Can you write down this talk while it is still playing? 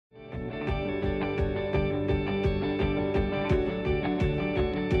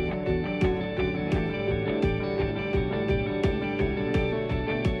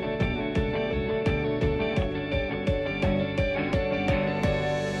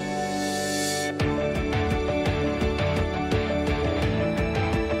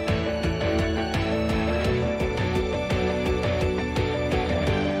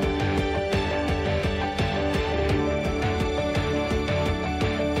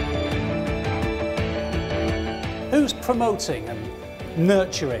who's promoting and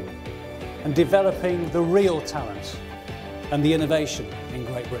nurturing and developing the real talent and the innovation in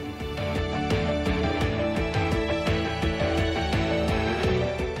Great Britain?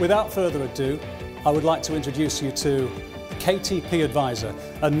 Without further ado, I would like to introduce you to KTP Advisor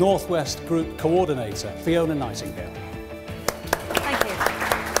and Northwest Group Coordinator, Fiona Nightingale. Thank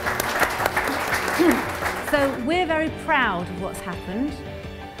you. So we're very proud of what's happened.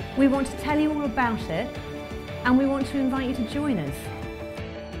 We want to tell you all about it, and we want to invite you to join us.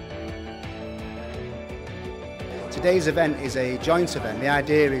 Today's event is a joint event. The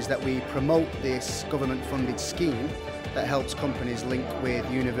idea is that we promote this government-funded scheme that helps companies link with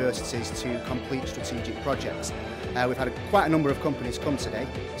universities to complete strategic projects. We've had quite a number of companies come today.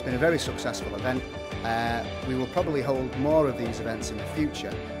 It's been a very successful event. We will probably hold more of these events in the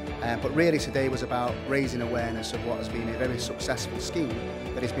future, but really today was about raising awareness of what has been a very successful scheme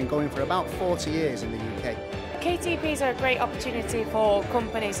that has been going for about 40 years in the UK. KTPs are a great opportunity for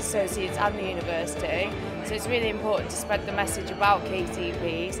companies, associates and the university, so it's really important to spread the message about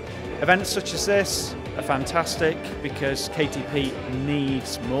KTPs. Events such as this are fantastic because KTP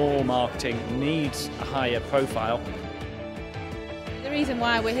needs more marketing, needs a higher profile. The reason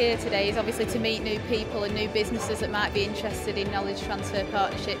why we're here today is obviously to meet new people and new businesses that might be interested in knowledge transfer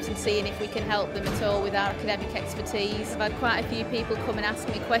partnerships and seeing if we can help them at all with our academic expertise. I've had quite a few people come and ask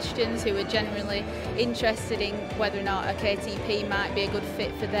me questions who are generally interested in whether or not a KTP might be a good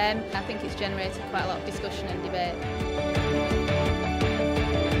fit for them. I think it's generated quite a lot of discussion and debate.